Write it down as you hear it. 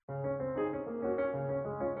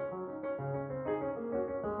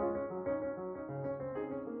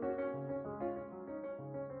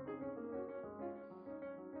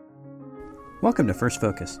Welcome to First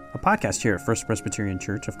Focus, a podcast here at First Presbyterian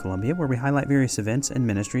Church of Columbia where we highlight various events and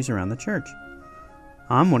ministries around the church.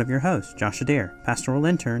 I'm one of your hosts, Josh Adair, pastoral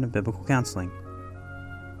intern of biblical counseling.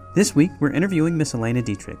 This week, we're interviewing Miss Elena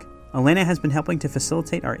Dietrich. Elena has been helping to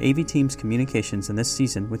facilitate our AV team's communications in this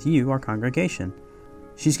season with you, our congregation.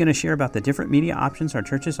 She's going to share about the different media options our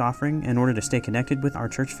church is offering in order to stay connected with our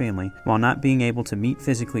church family while not being able to meet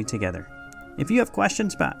physically together. If you have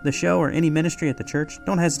questions about the show or any ministry at the church,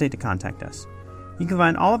 don't hesitate to contact us. You can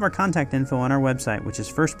find all of our contact info on our website, which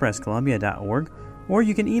is firstprescolumbia.org, or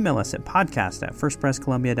you can email us at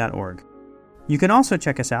podcast@firstprescolumbia.org. You can also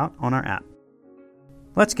check us out on our app.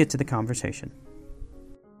 Let's get to the conversation.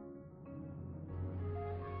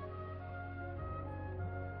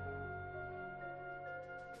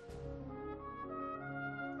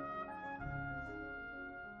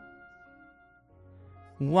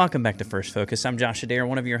 Welcome back to First Focus. I'm Josh Adair,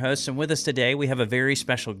 one of your hosts, and with us today we have a very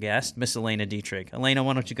special guest, Miss Elena Dietrich. Elena,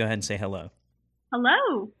 why don't you go ahead and say hello?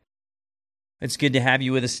 Hello. It's good to have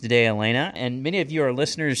you with us today, Elena, and many of you, our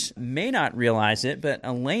listeners, may not realize it, but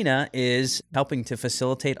Elena is helping to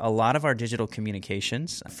facilitate a lot of our digital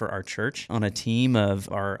communications for our church on a team of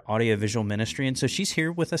our audiovisual ministry, and so she's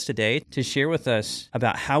here with us today to share with us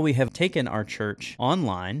about how we have taken our church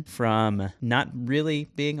online from not really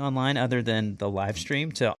being online other than the live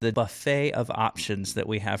stream to the buffet of options that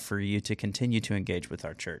we have for you to continue to engage with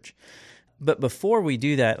our church. But before we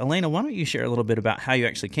do that, Elena, why don't you share a little bit about how you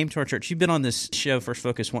actually came to our church? You've been on this show, First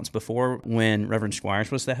Focus, once before when Reverend Squires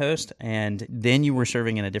was the host, and then you were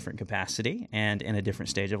serving in a different capacity and in a different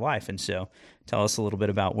stage of life. And so tell us a little bit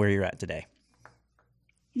about where you're at today.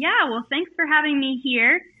 Yeah, well, thanks for having me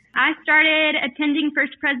here. I started attending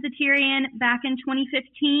First Presbyterian back in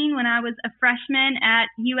 2015 when I was a freshman at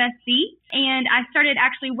USC, and I started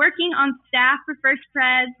actually working on staff for First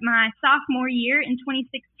Pres my sophomore year in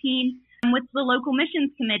 2016. With the local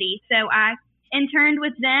missions committee. So I interned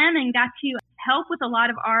with them and got to help with a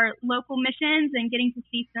lot of our local missions and getting to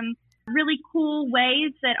see some really cool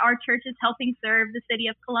ways that our church is helping serve the city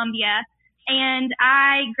of Columbia. And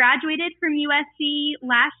I graduated from USC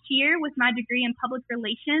last year with my degree in public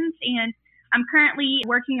relations, and I'm currently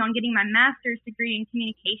working on getting my master's degree in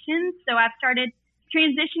communications. So I've started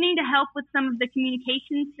transitioning to help with some of the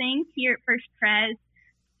communications things here at First Pres.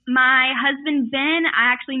 My husband, Ben, I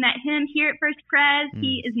actually met him here at First Pres.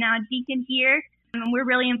 He is now a deacon here, and we're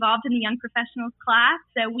really involved in the young professionals class.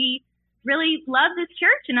 So we really love this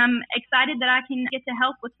church, and I'm excited that I can get to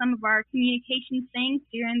help with some of our communications things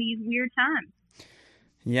during these weird times.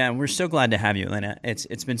 Yeah, we're so glad to have you, Elena.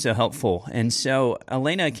 It's been so helpful. And so,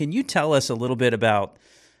 Elena, can you tell us a little bit about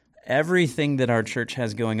everything that our church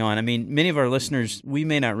has going on? I mean, many of our listeners, we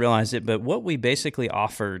may not realize it, but what we basically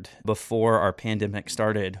offered before our pandemic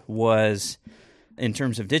started was, in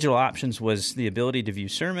terms of digital options, was the ability to view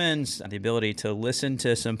sermons, the ability to listen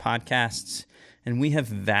to some podcasts, and we have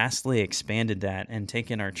vastly expanded that and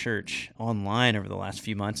taken our church online over the last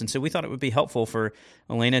few months. And so we thought it would be helpful for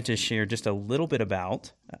Elena to share just a little bit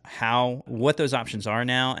about what those options are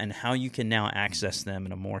now and how you can now access them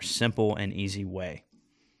in a more simple and easy way.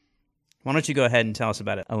 Why don't you go ahead and tell us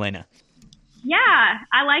about it, Elena? Yeah,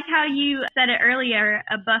 I like how you said it earlier,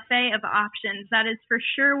 a buffet of options. That is for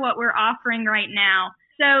sure what we're offering right now.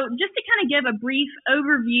 So just to kind of give a brief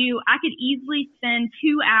overview, I could easily spend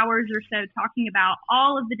 2 hours or so talking about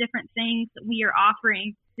all of the different things that we are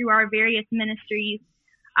offering through our various ministries.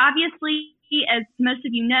 Obviously, as most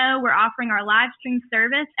of you know, we're offering our live stream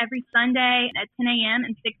service every Sunday at 10 a.m.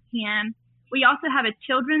 and 6 p.m. We also have a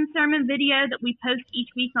children's sermon video that we post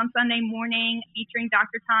each week on Sunday morning featuring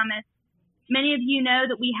Dr. Thomas. Many of you know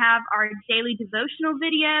that we have our daily devotional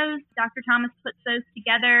videos. Dr. Thomas puts those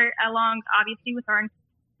together along, obviously, with our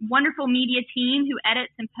wonderful media team who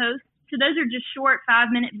edits and posts. So those are just short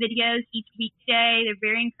 5-minute videos each weekday. They're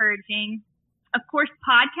very encouraging. Of course,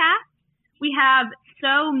 podcasts. We have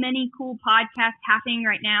so many cool podcasts happening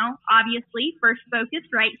right now. Obviously, First Focus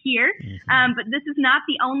right here. But this is not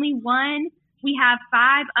the only one. We have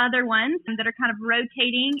 5 other ones that are kind of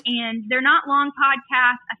rotating, and they're not long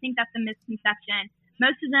podcasts. I think that's a misconception.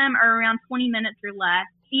 Most of them are around 20 minutes or less.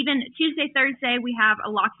 Even Tuesday, Thursday, we have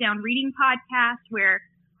a lockdown reading podcast where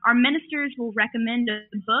our ministers will recommend a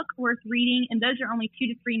book worth reading, and those are only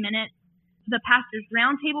 2 to 3 minutes. The Pastor's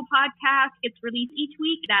Roundtable podcast gets released each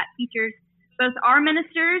week. That features both our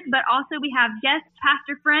ministers, but also we have guest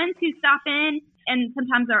pastor friends who stop in, and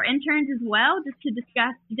sometimes our interns as well, just to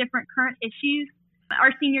discuss different current issues.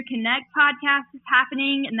 Our Senior Connect podcast is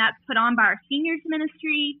happening, and that's put on by our seniors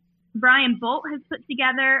ministry. Brian Bolt has put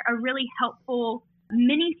together a really helpful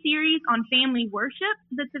mini-series on family worship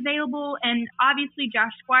that's available. And obviously,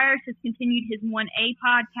 Josh Squires has continued his 1A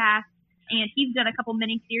podcast, and he's done a couple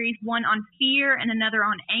mini-series, one on fear and another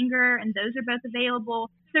on anger, and those are both available.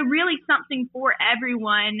 So really something for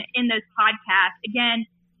everyone in those podcasts. Again,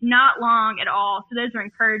 not long at all, so those are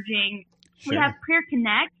encouraging. Sure. We have Prayer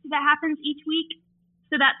Connect that happens each week.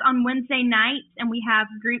 So that's on Wednesday nights, and we have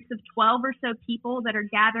groups of 12 or so people that are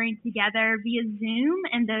gathering together via Zoom,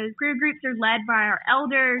 and those prayer groups are led by our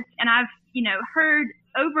elders. And I've, heard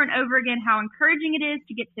over and over again how encouraging it is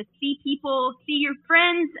to get to see people, see your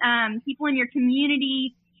friends, people in your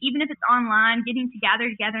community, even if it's online. Getting to gather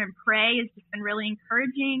together and pray has just been really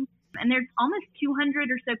encouraging. And there's almost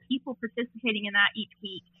 200 or so people participating in that each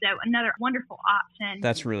week. So another wonderful option.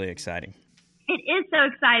 That's really exciting. It is so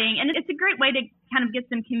exciting, and it's a great way to kind of get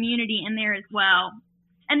some community in there as well.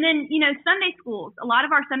 And then, Sunday schools. A lot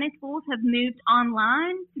of our Sunday schools have moved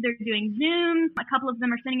online. They're doing Zooms. A couple of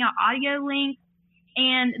them are sending out audio links.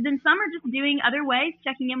 And then some are just doing other ways,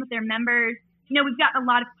 checking in with their members. We've gotten a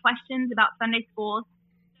lot of questions about Sunday schools.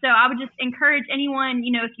 So I would just encourage anyone,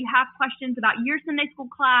 if you have questions about your Sunday school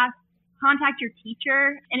class, contact your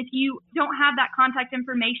teacher. And if you don't have that contact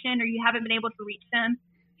information or you haven't been able to reach them,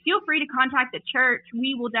 feel free to contact the church.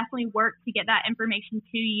 We will definitely work to get that information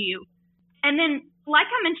to you. And then, like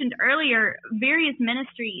I mentioned earlier, various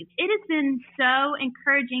ministries. It has been so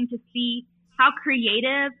encouraging to see how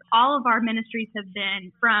creative all of our ministries have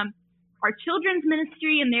been, from our children's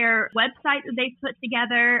ministry and their website that they've put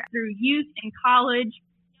together, through youth and college,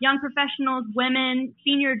 young professionals, women,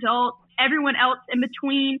 senior adults, everyone else in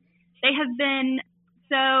between. They have been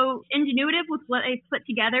so ingenuitive with what they've put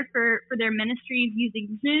together for their ministries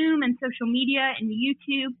using Zoom and social media and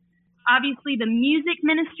YouTube. Obviously, the music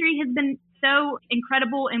ministry has been so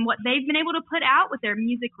incredible in what they've been able to put out with their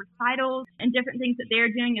music recitals and different things that they're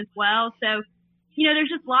doing as well. So, there's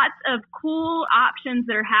just lots of cool options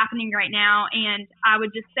that are happening right now. And I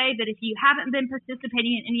would just say that if you haven't been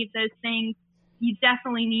participating in any of those things, you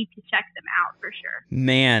definitely need to check them out for sure.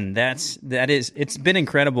 Man, it's been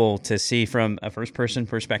incredible to see from a first-person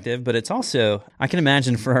perspective, but it's also, I can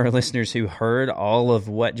imagine for our listeners who heard all of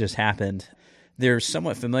what just happened, they're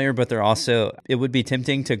somewhat familiar, but they're also, it would be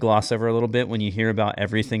tempting to gloss over a little bit when you hear about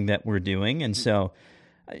everything that we're doing. And so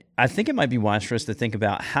I think it might be wise for us to think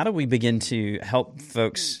about, how do we begin to help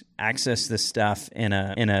folks access this stuff in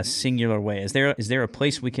a singular way? Is there a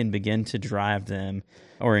place we can begin to drive them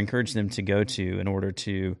or encourage them to go to in order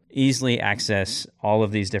to easily access all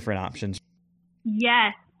of these different options?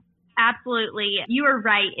 Yes, absolutely. You are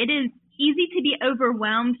right. It is easy to be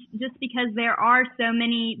overwhelmed just because there are so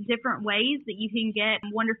many different ways that you can get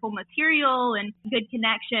wonderful material and good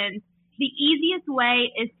connections. The easiest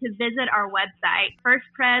way is to visit our website,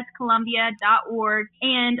 firstprescolumbia.org.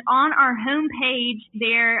 And on our homepage,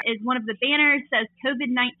 there is one of the banners that says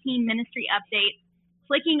COVID-19 Ministry Update.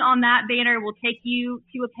 Clicking on that banner will take you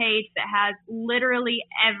to a page that has literally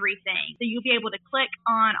everything. So you'll be able to click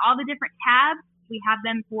on all the different tabs. We have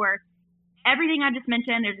them for everything I just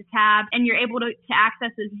mentioned. There's a tab, and you're able to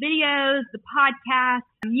access those videos, the podcast,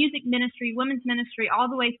 music ministry, women's ministry, all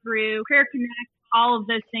the way through Prayer Connect. All of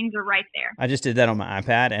those things are right there. I just did that on my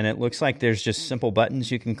iPad, and it looks like there's just simple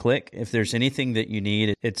buttons you can click. If there's anything that you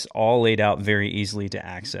need, it's all laid out very easily to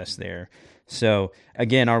access there. So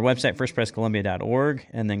again, our website, firstprescolumbia.org,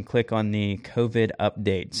 and then click on the COVID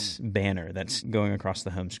updates banner that's going across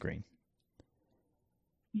the home screen.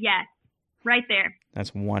 Yes, right there.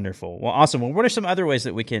 That's wonderful. Well, awesome. Well, what are some other ways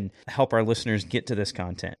that we can help our listeners get to this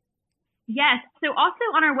content? Yes. So also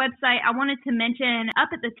on our website, I wanted to mention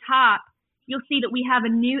up at the top, you'll see that we have a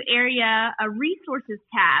new area, a resources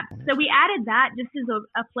tab. So we added that just as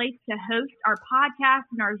a place to host our podcasts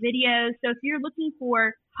and our videos. So if you're looking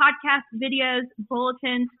for podcast videos,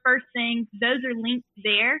 bulletins, first things, those are linked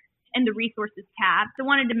there in the resources tab. So I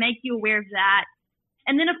wanted to make you aware of that.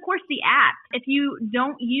 And then, of course, the app. If you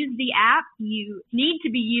don't use the app, you need to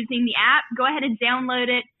be using the app. Go ahead and download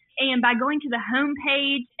it. And by going to the home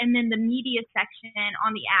page and then the media section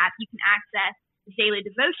on the app, you can access daily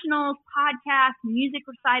devotionals, podcasts, music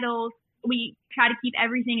recitals. We try to keep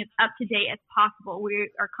everything as up to date as possible. We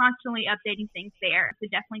are constantly updating things there. So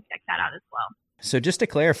definitely check that out as well. So just to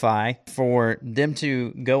clarify, for them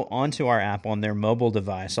to go onto our app on their mobile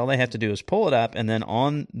device, all they have to do is pull it up, and then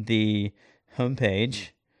on the homepage,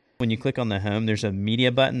 when you click on the home, there's a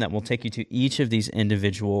media button that will take you to each of these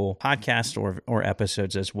individual podcasts or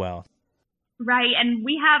episodes as well. Right, and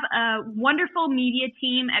we have a wonderful media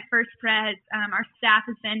team at First Pres. Our staff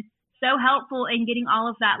has been so helpful in getting all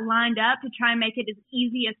of that lined up to try and make it as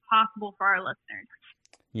easy as possible for our listeners.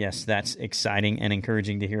 Yes, that's exciting and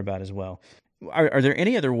encouraging to hear about as well. Are there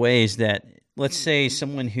any other ways that, let's say,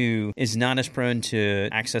 someone who is not as prone to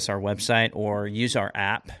access our website or use our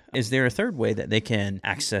app, is there a third way that they can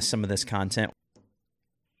access some of this content?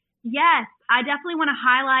 Yes, I definitely want to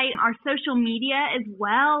highlight our social media as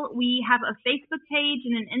well. We have a Facebook page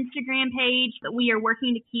and an Instagram page that we are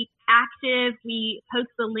working to keep active. We post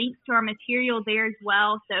the links to our material there as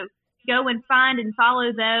well. So go and find and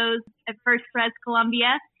follow those at First Pres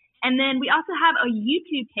Columbia. And then we also have a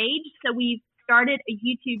YouTube page. So we've started a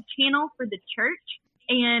YouTube channel for the church,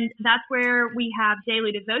 and that's where we have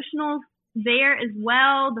daily devotionals there as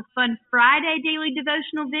well, the Fun Friday daily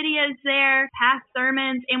devotional videos there, past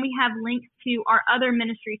sermons, and we have links to our other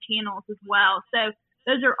ministry channels as well. So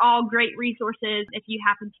those are all great resources if you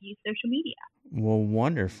happen to use social media. Well,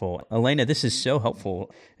 wonderful. Elena, this is so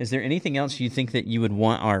helpful. Is there anything else you think that you would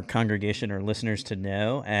want our congregation or listeners to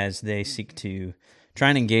know as they seek to try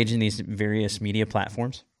and engage in these various media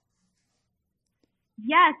platforms?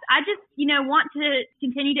 Yes, I just, want to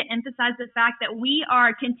continue to emphasize the fact that we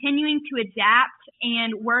are continuing to adapt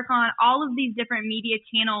and work on all of these different media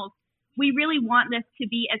channels. We really want this to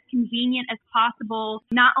be as convenient as possible,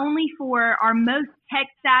 not only for our most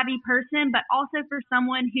tech-savvy person, but also for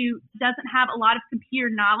someone who doesn't have a lot of computer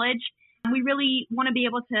knowledge. We really want to be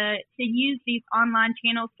able to use these online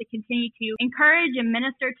channels to continue to encourage and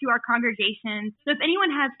minister to our congregations. So if anyone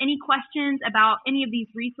has any questions about any of these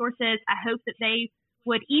resources, I hope that they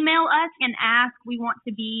would email us and ask. We want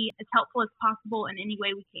to be as helpful as possible in any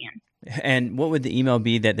way we can. And what would the email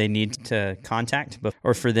be that they need to contact,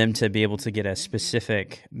 or for them to be able to get a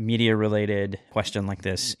specific media-related question like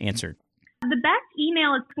this answered? The best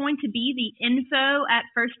email is going to be the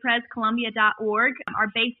info@firstprescolumbia.org, our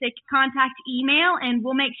basic contact email, and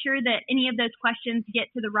we'll make sure that any of those questions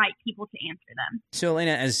get to the right people to answer them. So,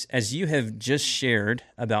 Elena, as you have just shared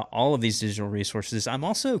about all of these digital resources, I'm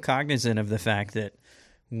also cognizant of the fact that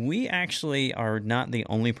we actually are not the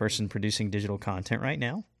only person producing digital content right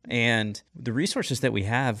now. And the resources that we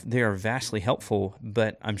have, they are vastly helpful,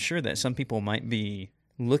 but I'm sure that some people might be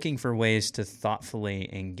looking for ways to thoughtfully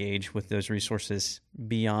engage with those resources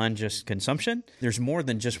beyond just consumption. There's more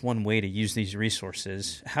than just one way to use these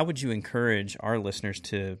resources. How would you encourage our listeners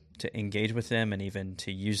to engage with them and even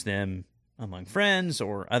to use them among friends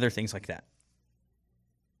or other things like that?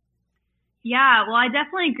 Yeah, well, I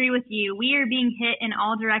definitely agree with you. We are being hit in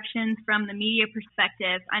all directions from the media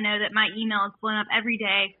perspective. I know that my email is blown up every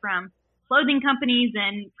day from clothing companies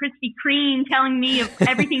and Krispy Kreme telling me of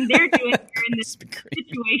everything they're doing in this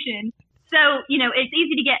situation. So, it's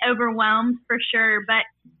easy to get overwhelmed for sure. But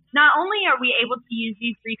not only are we able to use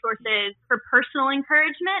these resources for personal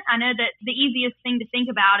encouragement, I know that the easiest thing to think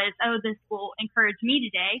about is, this will encourage me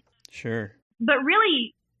today. Sure. But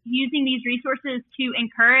really, using these resources to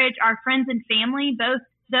encourage our friends and family, both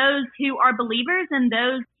those who are believers and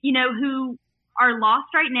those, who are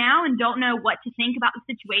lost right now and don't know what to think about the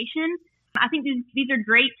situation. I think these are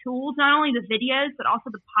great tools, not only the videos, but also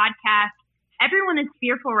the podcast. Everyone is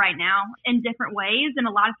fearful right now in different ways, and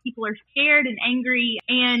a lot of people are scared and angry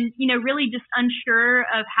and, really just unsure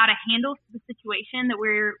of how to handle the situation that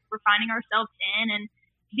we're finding ourselves in. And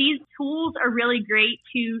these tools are really great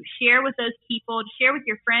to share with those people, to share with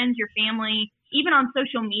your friends, your family, even on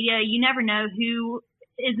social media. You never know who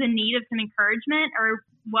is in need of some encouragement or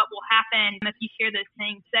what will happen if you share those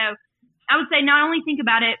things. So I would say not only think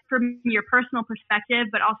about it from your personal perspective,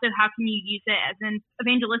 but also how can you use it as an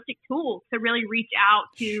evangelistic tool to really reach out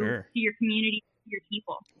to your community, your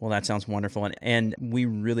people. Well, that sounds wonderful. And we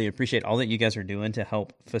really appreciate all that you guys are doing to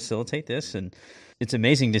help facilitate this. And it's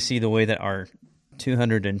amazing to see the way that our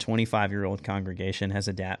 225-year-old congregation has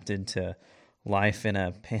adapted to life in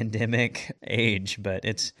a pandemic age, but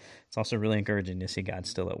it's also really encouraging to see God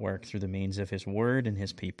still at work through the means of His Word and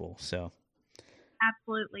His people. So,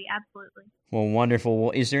 absolutely. Well, wonderful.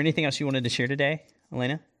 Well, is there anything else you wanted to share today,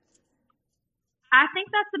 Elena? I think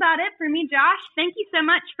that's about it for me, Josh. Thank you so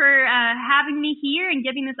much for having me here and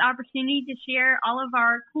giving this opportunity to share all of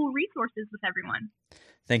our cool resources with everyone.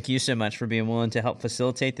 Thank you so much for being willing to help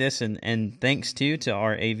facilitate this, and thanks too to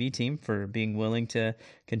our AV team for being willing to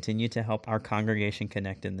continue to help our congregation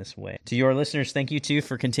connect in this way. To your listeners, thank you too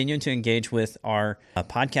for continuing to engage with our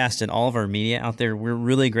podcast and all of our media out there. We're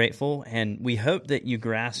really grateful, and we hope that you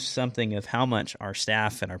grasp something of how much our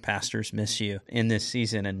staff and our pastors miss you in this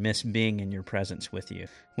season and miss being in your presence with you.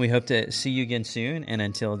 We hope to see you again soon, and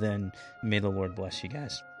until then, may the Lord bless you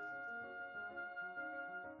guys.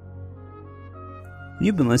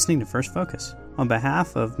 You've been listening to First Focus. On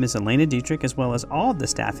behalf of Ms. Elena Dietrich, as well as all of the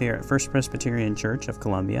staff here at First Presbyterian Church of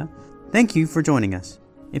Columbia, thank you for joining us.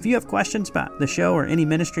 If you have questions about the show or any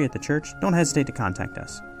ministry at the church, don't hesitate to contact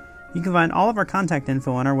us. You can find all of our contact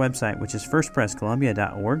info on our website, which is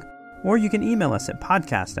firstprescolumbia.org, or you can email us at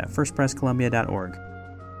podcast@firstprescolumbia.org.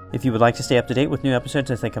 If you would like to stay up to date with new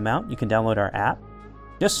episodes as they come out, you can download our app.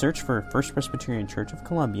 Just search for First Presbyterian Church of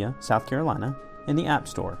Columbia, South Carolina, in the App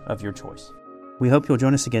Store of your choice. We hope you'll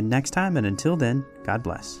join us again next time, and until then, God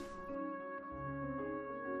bless.